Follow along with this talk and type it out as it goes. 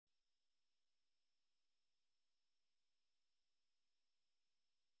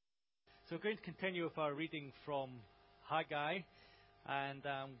So we're going to continue with our reading from Haggai, and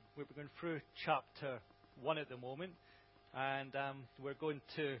we're going through chapter 1 at the moment, and we're going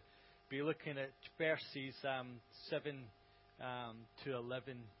to be looking at verses 7 to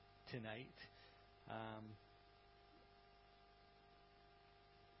 11 tonight.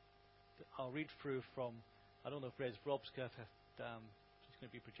 I'll read through from, I don't know if Rob's going to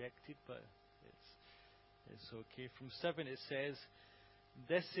be projected, but it's okay. From 7 it says,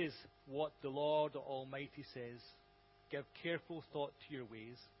 "This is what the Lord Almighty says. Give careful thought to your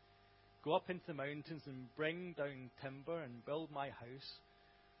ways. Go up into the mountains and bring down timber and build my house,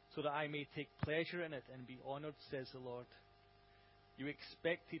 so that I may take pleasure in it and be honored, says the Lord. You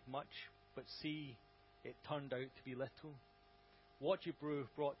expected much, but see, it turned out to be little. What you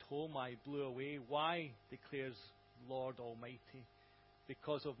brought home I blew away. Why, declares Lord Almighty?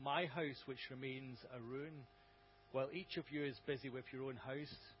 Because of my house which remains a ruin, while each of you is busy with your own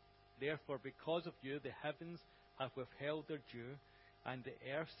house. Therefore, because of you, the heavens have withheld their dew, and the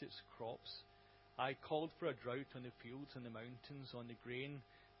earth its crops. I called for a drought on the fields and the mountains, on the grain,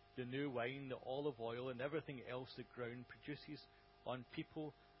 the new wine, the olive oil, and everything else the ground produces, on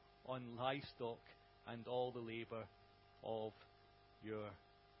people, on livestock, and all the labour of your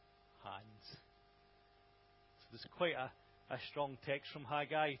hands." So there's quite a strong text from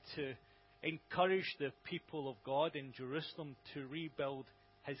Haggai to encourage the people of God in Jerusalem to rebuild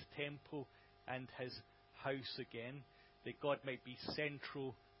his temple and his house again, that God might be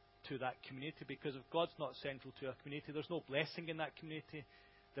central to that community, because if God's not central to a community, there's no blessing in that community.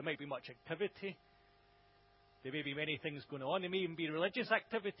 There might be much activity. There may be many things going on. There may even be religious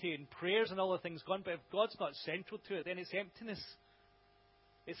activity and prayers and all the things going on, but if God's not central to it, then it's emptiness.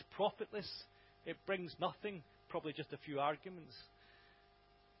 It's profitless. It brings nothing, probably just a few arguments.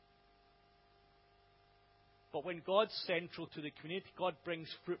 But when God's central to the community, God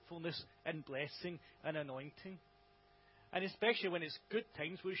brings fruitfulness and blessing and anointing. And especially when it's good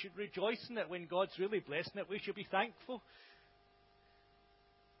times, we should rejoice in it. When God's really blessing it, we should be thankful.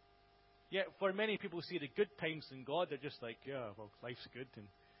 Yet for many people see the good times in God, they're just like, yeah, well, life's good, and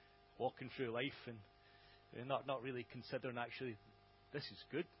walking through life, and they're not really considering actually, this is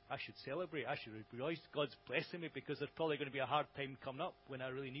good. I should celebrate. I should rejoice. God's blessing me, because there's probably going to be a hard time coming up when I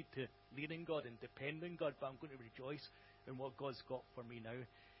really need to lean in God and depend on God. But I'm going to rejoice in what God's got for me now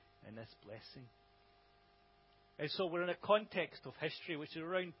in this blessing. And so we're in a context of history which is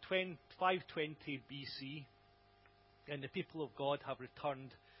around 520 BC. And the people of God have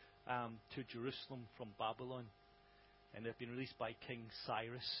returned to Jerusalem from Babylon. And they've been released by King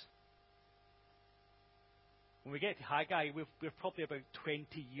Cyrus. When we get to Haggai, we're probably about 20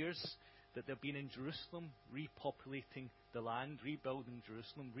 years that they've been in Jerusalem, repopulating the land, rebuilding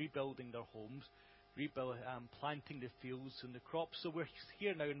Jerusalem, rebuilding their homes, planting the fields and the crops. So we're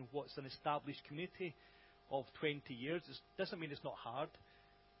here now in what's an established community of 20 years. It doesn't mean it's not hard.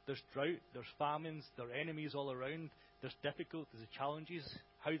 There's drought, there's famines, there are enemies all around, there's difficulties, there's challenges.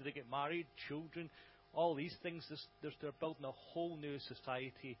 How do they get married, children, all these things. They're building a whole new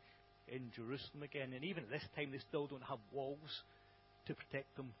society in Jerusalem again. And even at this time, they still don't have walls to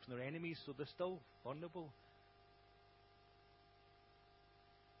protect them from their enemies, so they're still vulnerable.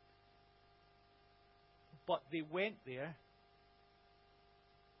 But they went there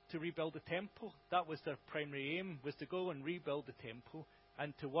to rebuild the temple. That was their primary aim, was to go and rebuild the temple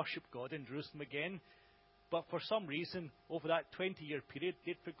and to worship God in Jerusalem again. But for some reason, over that 20-year period,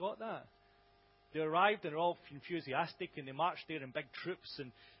 they'd forgot that. They arrived and were all enthusiastic, and they marched there in big troops,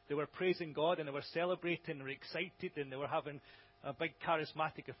 and they were praising God, and they were celebrating, and they were excited, and they were having a big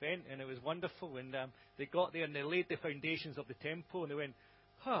charismatic event, and it was wonderful. And they got there and they laid the foundations of the temple, and they went,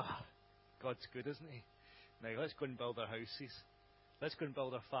 God's good, isn't he? Now let's go and build our houses. Let's go and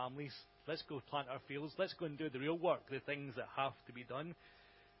build our families. Let's go plant our fields. Let's go and do the real work, the things that have to be done.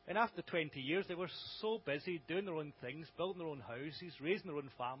 And after 20 years, they were so busy doing their own things, building their own houses, raising their own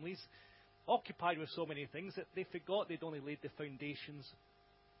families, occupied with so many things that they forgot they'd only laid the foundations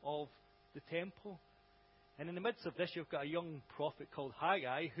of the temple. And in the midst of this, you've got a young prophet called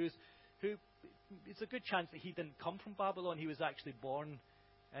Haggai, who it's a good chance that he didn't come from Babylon. He was actually born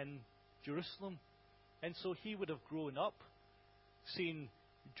in Jerusalem. And so he would have grown up seeing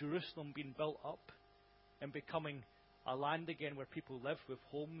Jerusalem being built up and becoming a land again where people live with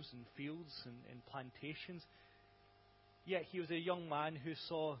homes and fields and plantations. Yet he was a young man who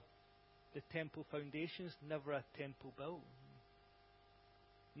saw the temple foundations, never a temple built.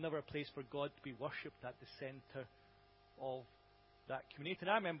 Never a place for God to be worshipped at the centre of that community. And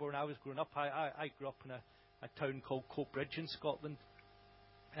I remember when I was growing up, I grew up in a town called Coatbridge in Scotland.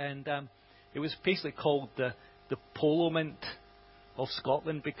 And it was basically called the Polo Mint of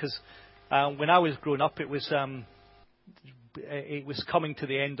Scotland, because When I was growing up, it was coming to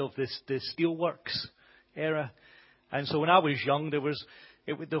the end of the steelworks era. And so when I was young,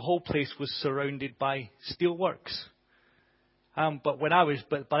 the whole place was surrounded by steelworks. But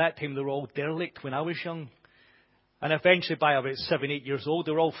by that time they were all derelict when I was young. And eventually by about 7, 8 years old,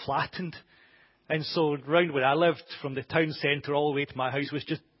 they were all flattened. And so round where I lived, from the town centre all the way to my house, was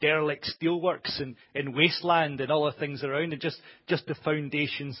just derelict steelworks and wasteland and all the things around, and just the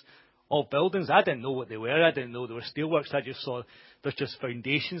foundations of buildings. I didn't know what they were. I didn't know they were steelworks. I just saw there's just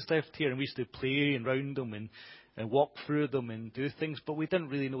foundations left here, and we used to play around them and walk through them and do things. But we didn't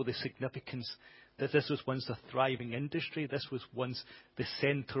really know the significance that this was once a thriving industry. This was once the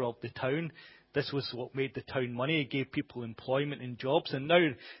centre of the town. This was what made the town money. It gave people employment and jobs. And now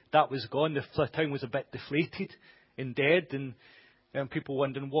that was gone. The town was a bit deflated and dead. And people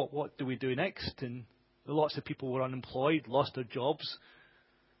wondering, what do we do next? And lots of people were unemployed, lost their jobs.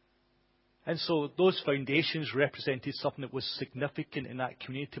 And so those foundations represented something that was significant in that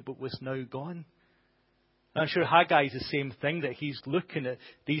community, but was now gone. And I'm sure Haggai is the same thing, that he's looking at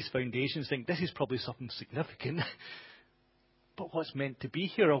these foundations thinking, this is probably something significant. But what's meant to be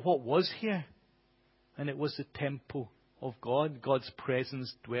here, or what was here? And it was the temple of God, God's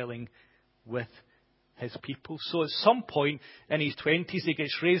presence dwelling with his people. So at some point in his 20s, he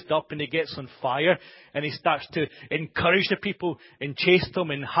gets raised up and he gets on fire, and he starts to encourage the people and chase them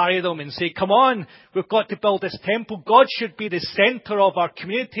and harry them and say, come on, we've got to build this temple. God should be the centre of our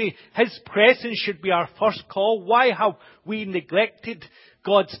community. His presence should be our first call. Why have we neglected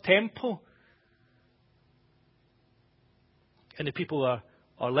God's temple? And the people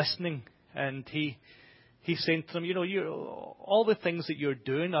are listening, and he's saying to them, all the things that you're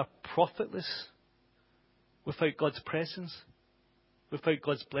doing are profitless without God's presence, without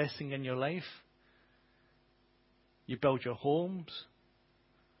God's blessing in your life. You build your homes,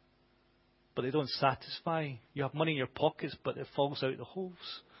 but they don't satisfy. You have money in your pockets, but it falls out the holes.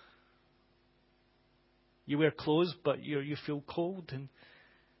 You wear clothes, but you feel cold.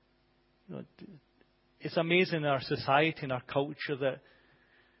 And it's amazing in our society and our culture that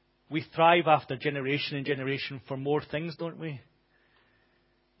we thrive after generation and generation for more things, don't we?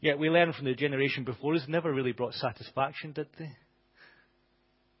 Yet we learn from the generation before us, never really brought satisfaction, did they?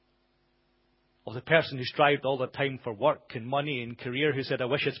 Or the person who strived all the time for work and money and career, who said, I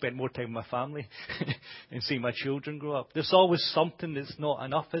wish I'd spent more time with my family and see my children grow up. There's always something that's not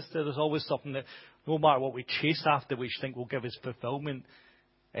enough, is there? There's always something that, no matter what we chase after, we think will give us fulfillment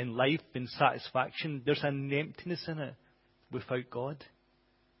in life and satisfaction. There's an emptiness in it without God.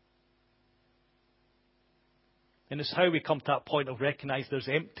 And it's how we come to that point of recognize there's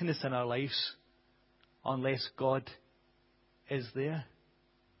emptiness in our lives unless God is there.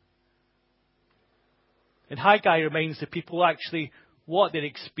 And Haggai reminds the people actually what their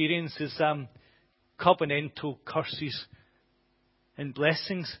experience is covenantal curses and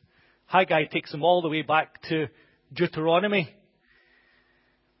blessings. Haggai takes them all the way back to Deuteronomy.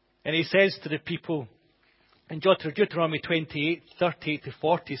 And he says to the people, in Deuteronomy 28, 38 to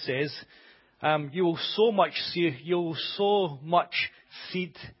 40 says, you will sow much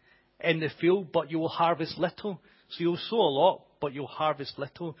seed in the field, but you will harvest little. So you'll sow a lot, but you'll harvest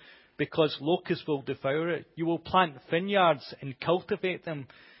little, because locusts will devour it. You will plant vineyards and cultivate them,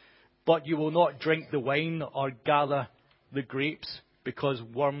 but you will not drink the wine or gather the grapes, because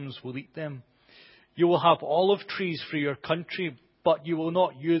worms will eat them. You will have olive trees for your country, but you will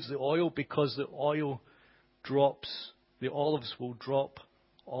not use the oil, because the oil drops. The olives will drop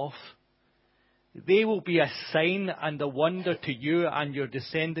off. They will be a sign and a wonder to you and your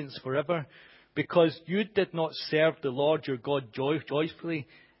descendants forever, because you did not serve the Lord your God joyfully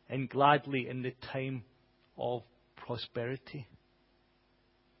and gladly in the time of prosperity.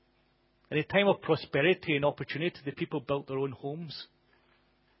 In the time of prosperity and opportunity, the people built their own homes.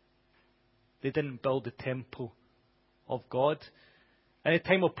 They didn't build the temple of God. In a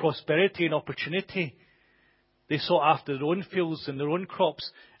time of prosperity and opportunity, they sought after their own fields and their own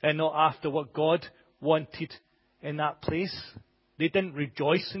crops, and not after what God wanted in that place. They didn't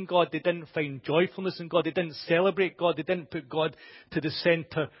rejoice in God. They didn't find joyfulness in God. They didn't celebrate God. They didn't put God to the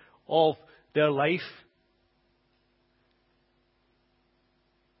center of their life.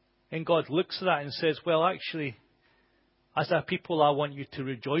 And God looks at that and says, well, actually, as a people, I want you to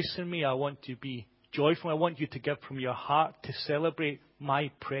rejoice in me. I want you to be joyful. I want you to give from your heart to celebrate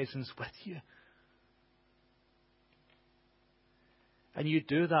my presence with you. And you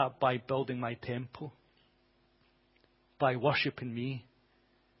do that by building my temple, by worshipping me,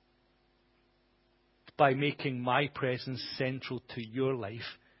 by making my presence central to your life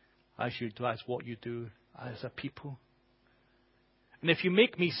as you do, as what you do as a people. And if you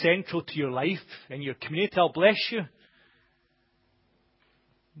make me central to your life and your community, I'll bless you.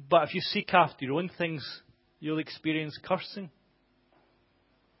 But if you seek after your own things, you'll experience cursing.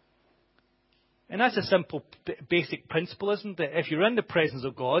 And that's a simple, basic principle, isn't it? If you're in the presence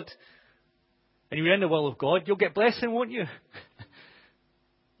of God and you're in the will of God, you'll get blessing, won't you?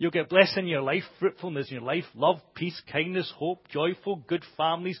 You'll get blessing in your life, fruitfulness in your life, love, peace, kindness, hope, joyful, good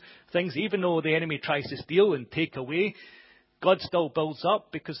families, things. Even though the enemy tries to steal and take away, God still builds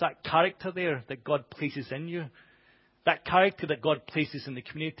up, because that character there that God places in you, that character that God places in the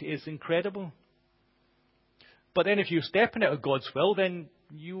community is incredible. But then if you're stepping out of God's will, then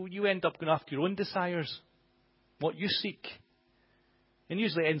you end up going after your own desires, what you seek. And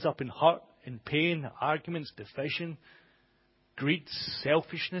usually it ends up in hurt, in pain, arguments, division, greed,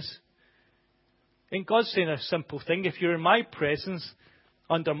 selfishness. And God's saying a simple thing: if you're in my presence,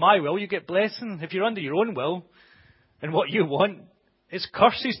 under my will, you get blessing. If you're under your own will, and what you want is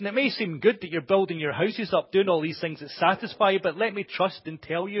curses. And it may seem good that you're building your houses up, doing all these things that satisfy you, but let me trust and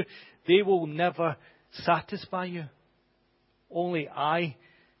tell you, they will never satisfy you. Only I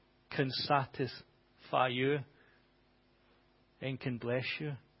can satisfy you and can bless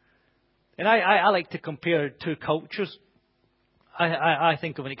you. And I like to compare two cultures. I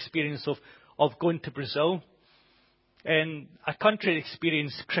think of an experience of going to Brazil. And a country that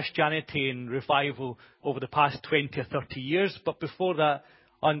experienced Christianity and revival over the past 20 or 30 years. But before that,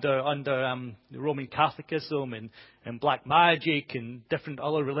 under Roman Catholicism and black magic and different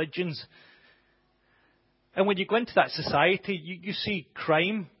other religions. And when you go into that society, you see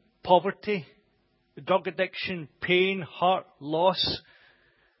crime, poverty, drug addiction, pain, hurt, loss.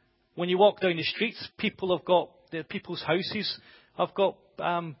 When you walk down the streets, people's houses have got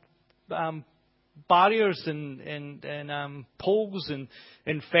barriers and poles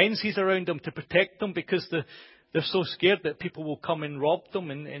and fences around them to protect them, because they're so scared that people will come and rob them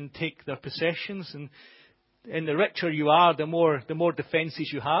and take their possessions. And the richer you are, the more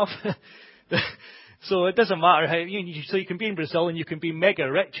defences you have. So it doesn't matter how. So you can be in Brazil and you can be mega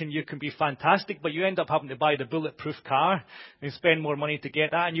rich and you can be fantastic, but you end up having to buy the bulletproof car and spend more money to get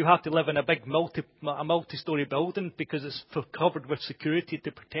that, and you have to live in a big multi-story building because it's covered with security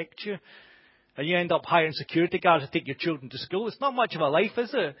to protect you. And you end up hiring security guards to take your children to school. It's not much of a life,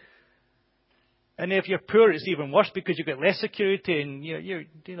 is it? And if you're poor, it's even worse, because you get less security, and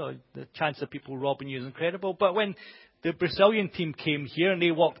the chance of people robbing you is incredible. But when the Brazilian team came here and they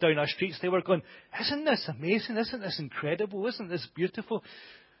walked down our streets, they were going, "Isn't this amazing? Isn't this incredible? Isn't this beautiful?"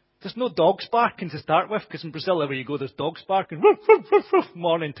 There's no dogs barking to start with, because in Brazil, wherever you go, there's dogs barking. Woof, woof, woof, woof,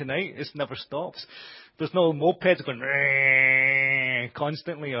 morning to night. It never stops. There's no mopeds going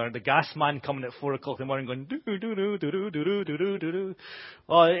constantly, or the gas man coming at 4 o'clock in the morning going do-do-do-do-do-do-do-do-do-do.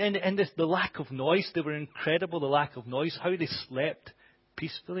 And the lack of noise, they were incredible, the lack of noise, how they slept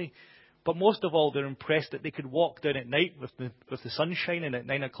peacefully. But most of all, they're impressed that they could walk down at night with the sun shining at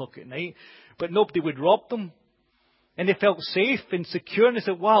 9 o'clock at night, but nobody would rob them. And they felt safe and secure, and they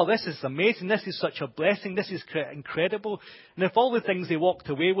said, "Wow, this is amazing. This is such a blessing. This is incredible." And if all the things they walked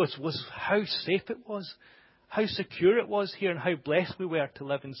away with was how safe it was, how secure it was here, and how blessed we were to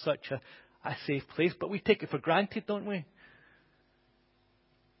live in such a safe place. But we take it for granted, don't we?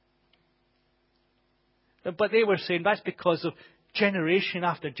 But they were saying that's because of generation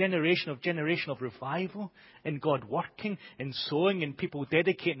after generation of revival, and God working and sowing, and people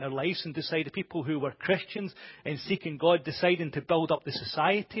dedicating their lives, and decided people who were Christians and seeking God deciding to build up the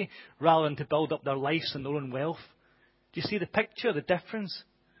society rather than to build up their lives and their own wealth. Do you see the picture, the difference?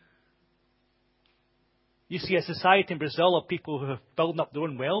 You see a society in Brazil of people who are building up their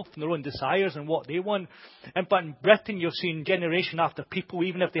own wealth and their own desires and what they want. But in Britain, you're seeing generation after people,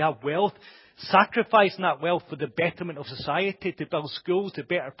 even if they have wealth, sacrificing that wealth for the betterment of society, to build schools, to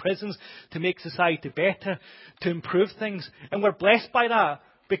better prisons, to make society better, to improve things. And we're blessed by that,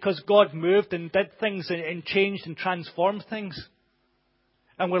 because God moved and did things and changed and transformed things.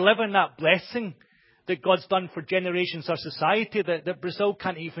 And we're living that blessing that God's done for generations of society that Brazil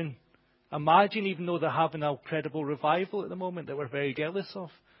can't even imagine, even though they're having a credible revival at the moment that we're very jealous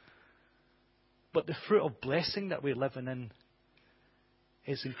of. But the fruit of blessing that we're living in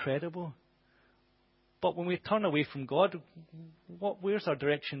is incredible. But when we turn away from God, where's our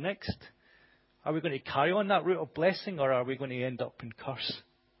direction next? Are we going to carry on that route of blessing, or are we going to end up in curse?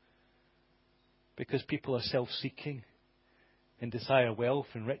 Because people are self-seeking and desire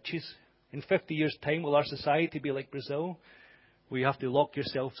wealth and riches. In 50 years' time, will our society be like Brazil, where you have to lock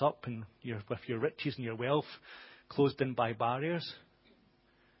yourselves up and with your riches and your wealth closed in by barriers?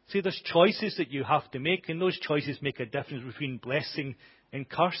 See, there's choices that you have to make, and those choices make a difference between blessing and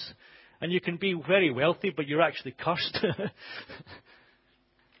curse. And you can be very wealthy, but you're actually cursed.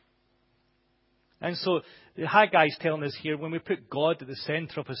 And so Haggai is telling us here, when we put God at the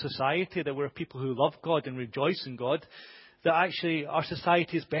center of a society, that we're people who love God and rejoice in God, that actually our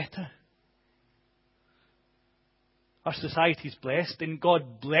society is better. Our society is blessed, and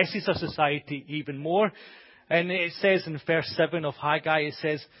God blesses our society even more. And it says in verse 7 of Haggai, it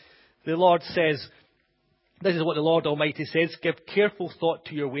says, the Lord says, this is what the Lord Almighty says, give careful thought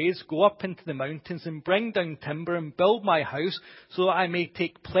to your ways, go up into the mountains and bring down timber and build my house so that I may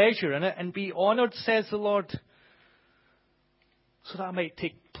take pleasure in it and be honoured, says the Lord. So that I might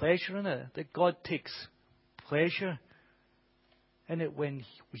take pleasure in it, that God takes pleasure in it when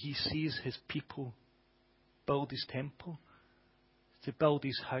he sees his people build his temple, to build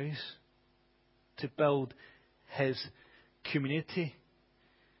his house, to build his community.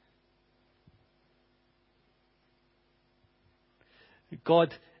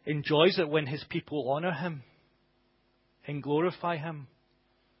 God enjoys it when his people honour him and glorify him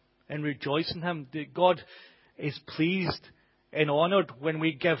and rejoice in him. God is pleased and honoured when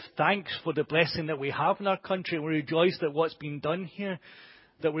we give thanks for the blessing that we have in our country. We rejoice that what's been done here,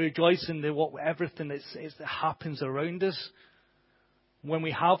 that we rejoice in everything that happens around us. When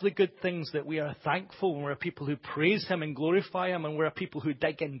we have the good things, that we are thankful, when we're people who praise him and glorify him, and we're people who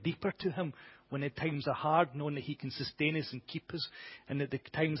dig in deeper to him when the times are hard, knowing that he can sustain us and keep us, and that the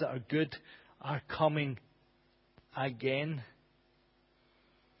times that are good are coming again.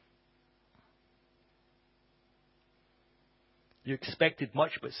 You expected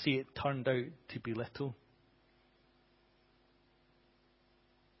much, but see, it turned out to be little.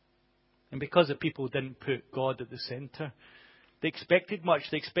 And because the people didn't put God at the centre, they expected much.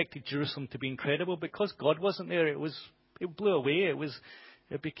 They expected Jerusalem to be incredible. Because God wasn't there, it blew away.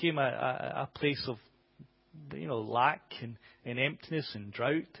 It became a place of, lack and emptiness and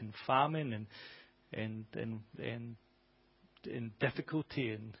drought and famine and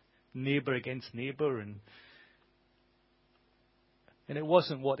difficulty and neighbour against neighbour, and it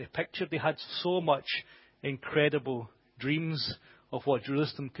wasn't what they pictured. They had so much incredible dreams of what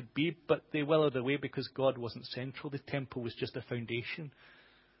Jerusalem could be, but they withered away because God wasn't central. The temple was just a foundation,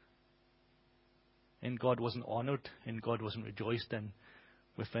 and God wasn't honoured, and God wasn't rejoiced in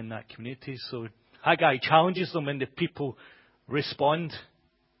within that community. So Haggai challenges them, and the people respond,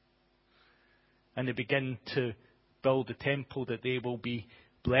 and they begin to build the temple, that they will be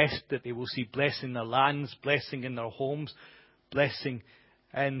blessed, that they will see blessing in their lands, blessing in their homes, blessing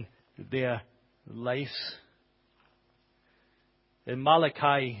in their lives. In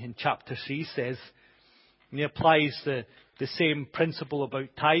Malachi in chapter 3 says, and he applies the same principle about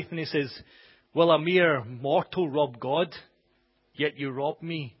tithe, and he says, will a mere mortal rob God? Yet you rob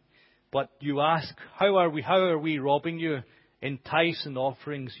me. But you ask, how are we robbing you? In tithes and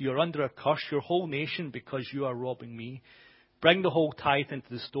offerings, you're under a curse, your whole nation, because you are robbing me. Bring the whole tithe into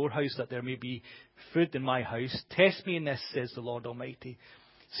the storehouse, that there may be food in my house. Test me in this, says the Lord Almighty.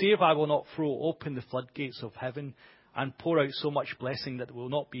 See if I will not throw open the floodgates of heaven and pour out so much blessing that there will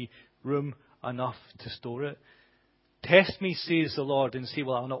not be room enough to store it. Test me, says the Lord, and see,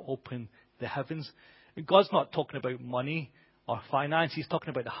 will I not open the heavens? And God's not talking about money or finance. He's talking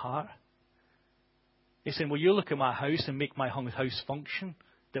about the heart. He's saying, will you look at my house and make my house function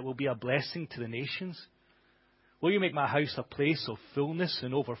that will be a blessing to the nations? Will you make my house a place of fullness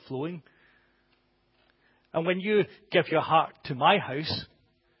and overflowing? And when you give your heart to my house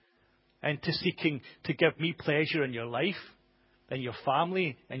and to seeking to give me pleasure in your life, in your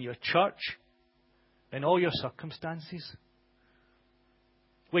family, in your church, in all your circumstances,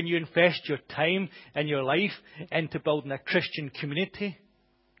 when you invest your time and your life into building a Christian community,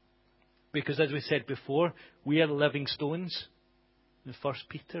 because as we said before, we are the living stones. In 1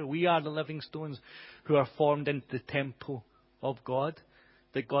 Peter, we are the living stones who are formed into the temple of God,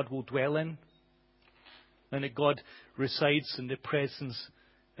 that God will dwell in, and that God resides in the presence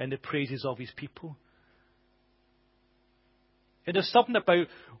and the praises of his people. And there's something about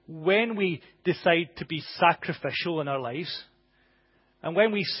when we decide to be sacrificial in our lives, and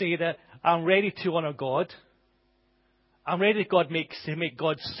when we say that I'm ready to honour God, I'm ready to make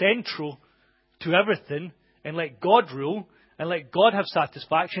God central to everything, and let God rule, and let God have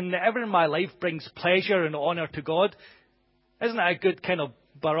satisfaction, that everything in my life brings pleasure and honour to God. Isn't that a good kind of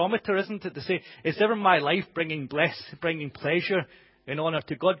barometer, isn't it, to say, is everything in my life bringing pleasure and honour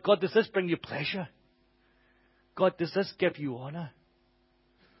to God? God, does this bring you pleasure? God, does this give you honour?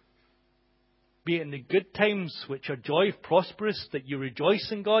 Be it in the good times, which are joy, prosperous, that you rejoice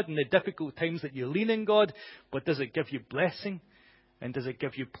in God, and the difficult times that you lean in God, but does it give you blessing? And does it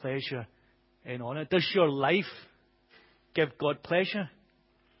give you pleasure and honour? Does your life give God pleasure?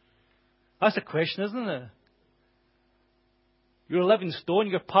 That's the question, isn't it? You're a living stone.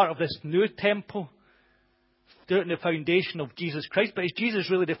 You're part of this new temple, built on the foundation of Jesus Christ. But is Jesus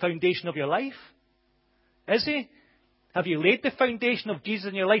really the foundation of your life? Is he? Have you laid the foundation of Jesus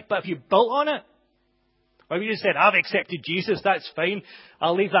in your life, but have you built on it? Or have you just said, I've accepted Jesus, that's fine.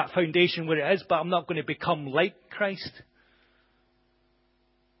 I'll leave that foundation where it is, but I'm not going to become like Christ.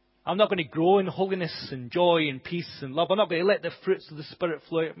 I'm not going to grow in holiness and joy and peace and love. I'm not going to let the fruits of the Spirit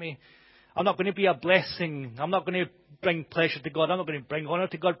flow out of me. I'm not going to be a blessing. I'm not going to bring pleasure to God. I'm not going to bring honor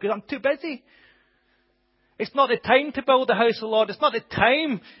to God because I'm too busy. It's not the time to build the house of the Lord. It's not the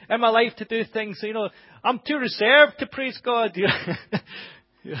time in my life to do things. I'm too reserved to praise God.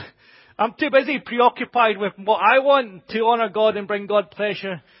 I'm too busy preoccupied with what I want to honour God and bring God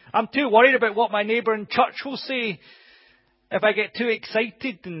pleasure. I'm too worried about what my neighbour in church will say if I get too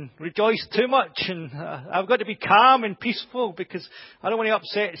excited and rejoice too much. And I've got to be calm and peaceful because I don't want to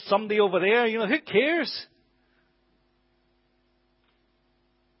upset somebody over there. Who cares?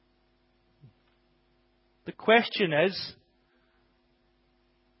 The question is,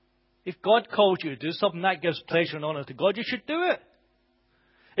 if God calls you to do something that gives pleasure and honour to God, you should do it.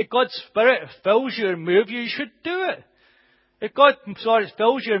 If God's Spirit fills you and moves you, you should do it. If God's Spirit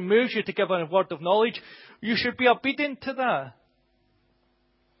fills you and moves you to give a word of knowledge, you should be obedient to that.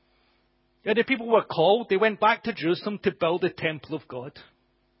 And the people were called, they went back to Jerusalem to build the temple of God,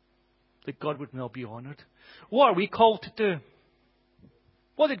 that God would now be honoured. What are we called to do?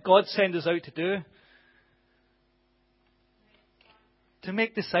 What did God send us out to do? To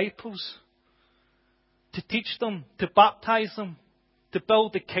make disciples, to teach them, to baptize them, to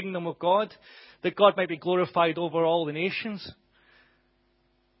build the kingdom of God, that God might be glorified over all the nations.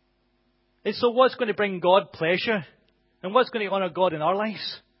 And so what's going to bring God pleasure? And what's going to honour God in our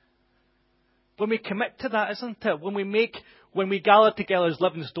lives? When we commit to that, isn't it? When we gather together as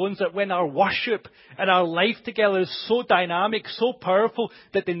living stones, that when our worship and our life together is so dynamic, so powerful,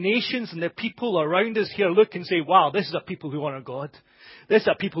 that the nations and the people around us here look and say, wow, this is a people who honour God. This is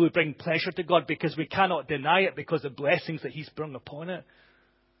a people who bring pleasure to God because we cannot deny it because of the blessings that He's brought upon it.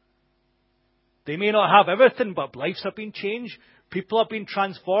 They may not have everything, but lives have been changed. People have been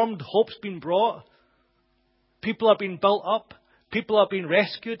transformed. Hope's been brought. People have been built up. People have been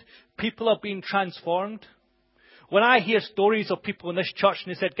rescued. People have been transformed. When I hear stories of people in this church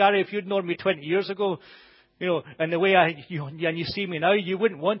and they said, Gary, if you'd known me 20 years ago, and the way and you see me now, you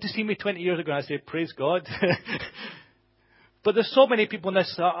wouldn't want to see me 20 years ago. And I say, praise God. But there's so many people in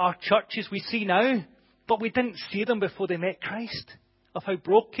our churches we see now, but we didn't see them before they met Christ. Of how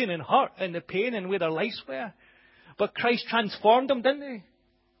broken and hurt and the pain and where their lives were. But Christ transformed them, didn't He?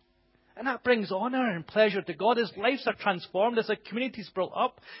 And that brings honour and pleasure to God. As lives are transformed, as a community is brought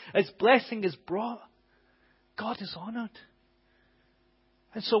up, as blessing is brought, God is honoured.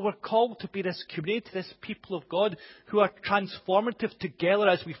 And so we're called to be this community, this people of God, who are transformative together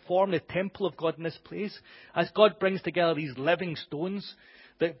as we form the temple of God in this place. As God brings together these living stones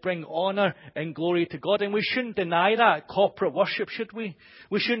that bring honour and glory to God. And we shouldn't deny that corporate worship, should we?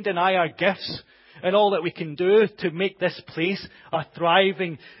 We shouldn't deny our gifts and all that we can do to make this place a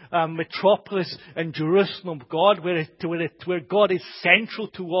thriving metropolis in Jerusalem, God, where God is central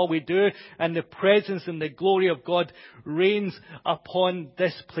to all we do, and the presence and the glory of God reigns upon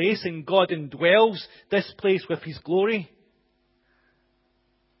this place, and God indwells this place with His glory.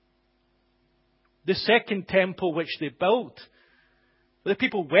 The second temple which they built, the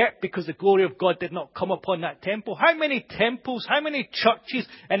people wept because the glory of God did not come upon that temple. How many temples, how many churches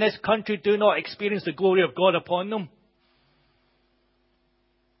in this country do not experience the glory of God upon them?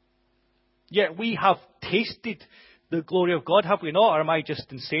 Yet we have tasted the glory of God, have we not? Or am I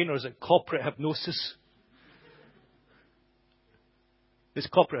just insane, or is it corporate hypnosis? It's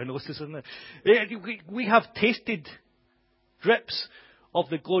corporate hypnosis, isn't it? We have tasted drips of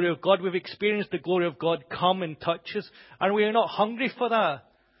the glory of God. We've experienced the glory of God come and touch us. And we are not hungry for that.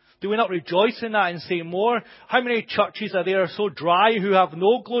 Do we not rejoice in that and say more? How many churches are there so dry, who have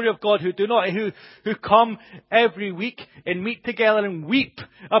no glory of God, who come every week and meet together and weep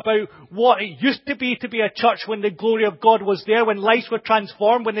about what it used to be a church when the glory of God was there, when lives were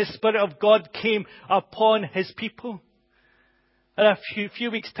transformed, when the Spirit of God came upon His people? In a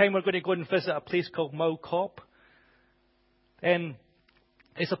few weeks' time, we're going to go and visit a place called Mow Cop. And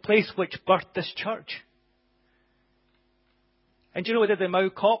it's a place which birthed this church. And do you know what they did in Mow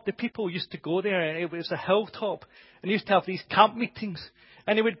Cop? The people used to go there, and it was a hilltop, and they used to have these camp meetings.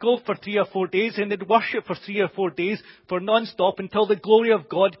 And they would go for 3 or 4 days, and they'd worship for 3 or 4 days for non-stop until the glory of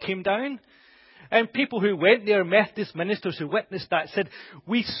God came down. And people who went there, Methodist ministers who witnessed that, said,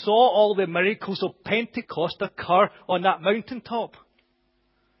 we saw all the miracles of Pentecost occur on that mountaintop.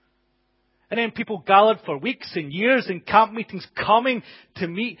 And then people gathered for weeks and years in camp meetings, coming to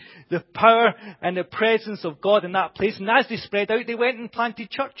meet the power and the presence of God in that place. And as they spread out, they went and planted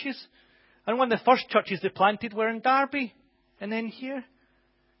churches. And one of the first churches they planted were in Derby, and then here.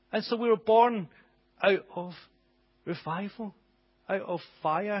 And so we were born out of revival, out of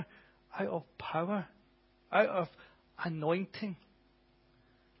fire, out of power, out of anointing.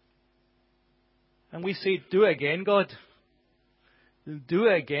 And we say, do it again, God. Do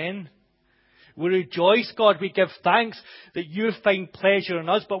it again. We rejoice, God. We give thanks that you find pleasure in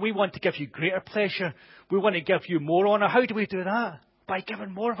us, but we want to give you greater pleasure. We want to give you more honour. How do we do that? By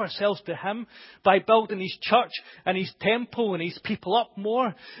giving more of ourselves to Him, by building His church and His temple and His people up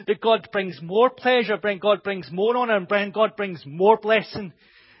more. That God brings more pleasure, God brings more honour, and God brings more blessing.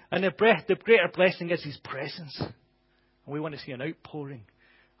 And the greater blessing is His presence. And we want to see an outpouring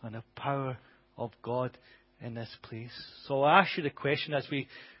and the power of God in this place. So I ask you the question as we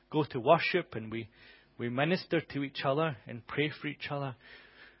go to worship and we minister to each other and pray for each other.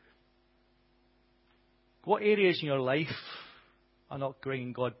 What areas in your life are not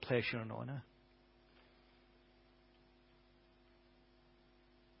bringing God pleasure and honour?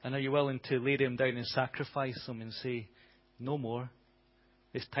 And are you willing to lay them down and sacrifice them and say, no more?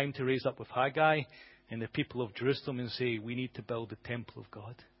 It's time to raise up with Haggai and the people of Jerusalem and say, we need to build the temple of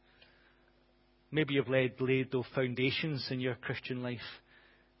God. Maybe you've laid those foundations in your Christian life,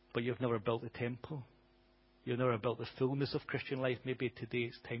 but you've never built the temple. You've never built the fullness of Christian life. Maybe today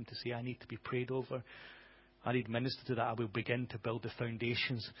it's time to say, I need to be prayed over. I need minister to that. I will begin to build the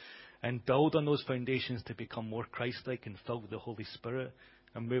foundations and build on those foundations to become more Christ-like and filled with the Holy Spirit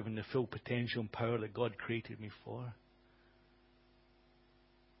and move in the full potential and power that God created me for.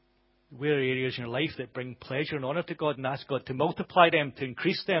 Where are areas in your life that bring pleasure and honour to God, and ask God to multiply them, to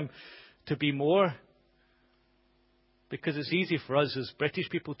increase them, to be more? Because it's easy for us as British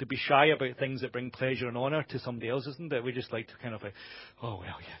people to be shy about things that bring pleasure and honour to somebody else, isn't it? We just like to kind of like, oh,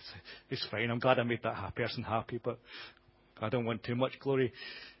 well, yes, it's fine. I'm glad I made that person happy, but I don't want too much glory.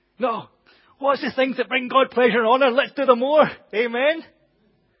 No. What's the things that bring God pleasure and honour? Let's do them more. Amen?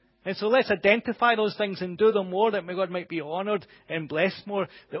 And so let's identify those things and do them more, that God might be honoured and blessed more,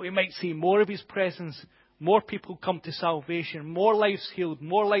 that we might see more of His presence, more people come to salvation, more lives healed,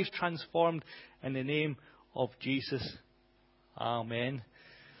 more lives transformed in the name of Jesus. Amen.